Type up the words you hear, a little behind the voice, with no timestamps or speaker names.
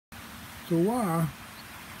So why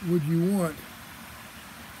would you want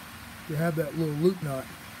to have that little loop knot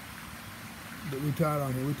that we tied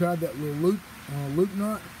on here? We tied that little loop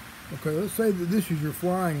knot. Okay, let's say that this is your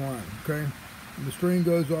flying line, okay? And the string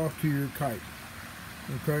goes off to your kite.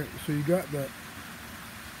 Okay, so you got that.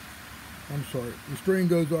 I'm sorry, the string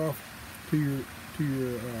goes off to your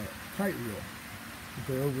kite reel.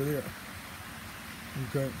 Okay, over there.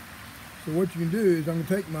 Okay, so what you can do is I'm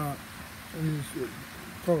gonna take my,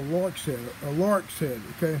 it's called a lark set.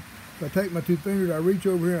 Okay, so I take my two fingers, I reach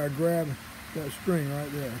over here, and I grab that string right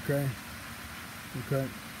there. Okay. Okay.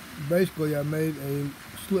 Basically, I made a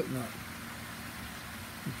slip knot.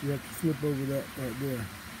 But you have to flip over that right there.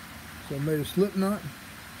 So I made a slip knot,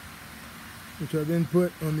 which I then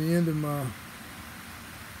put on the end of my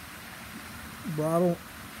bridle.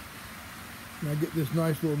 And I get this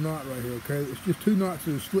nice little knot right here, okay? It's just two knots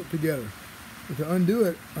that are slipped together. But to undo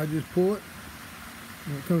it, I just pull it,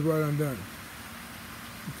 and it comes right undone.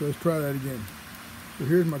 So let's try that again. So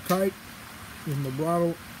here's my kite. Here's my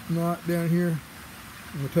bridle knot down here.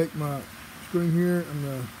 I'm going to take my string here, I'm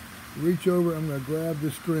going to reach over, I'm going to grab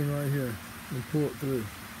this string right here and pull it through.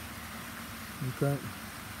 Okay?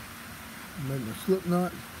 Make my slip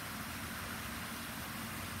knot.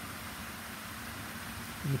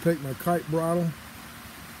 I'm going to take my kite bridle,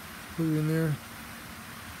 put it in there,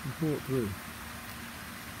 and pull it through.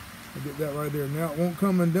 I get that right there. Now it won't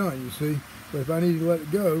come undone, you see. But if I need to let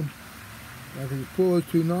it go, I can just pull those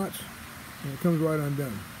two knots, and it comes right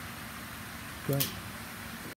undone. Okay?